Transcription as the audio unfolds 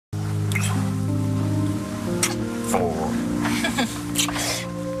for?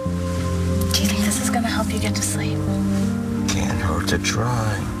 Do you think this is gonna help you get to sleep? Can't hurt to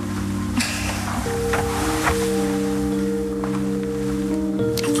try.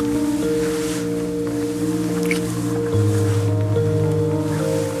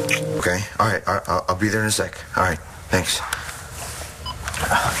 Okay, all right, I'll be there in a sec. All right, thanks.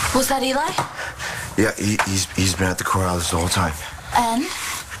 Was that Eli? Yeah, he's been at the corrals the whole time. And?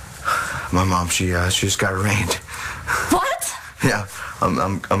 My mom, she just got arraigned. What? Yeah,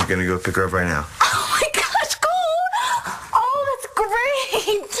 I'm gonna go pick her up right now. Oh my gosh, cool! Oh, that's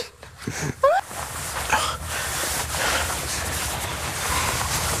great!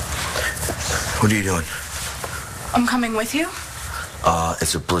 What are you doing? I'm coming with you.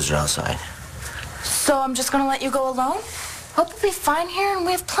 It's a blizzard outside. So I'm just gonna let you go alone? Hope we'll be fine here, and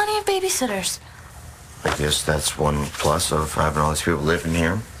we have plenty of babysitters. I guess that's one plus of having all these people living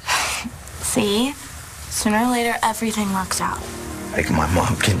here. See? Sooner or later, everything works out. Like my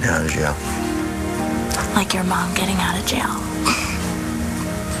mom getting out of jail. Like your mom getting out of jail.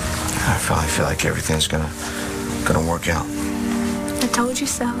 I feel like everything's gonna work out. I told you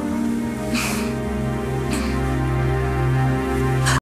so.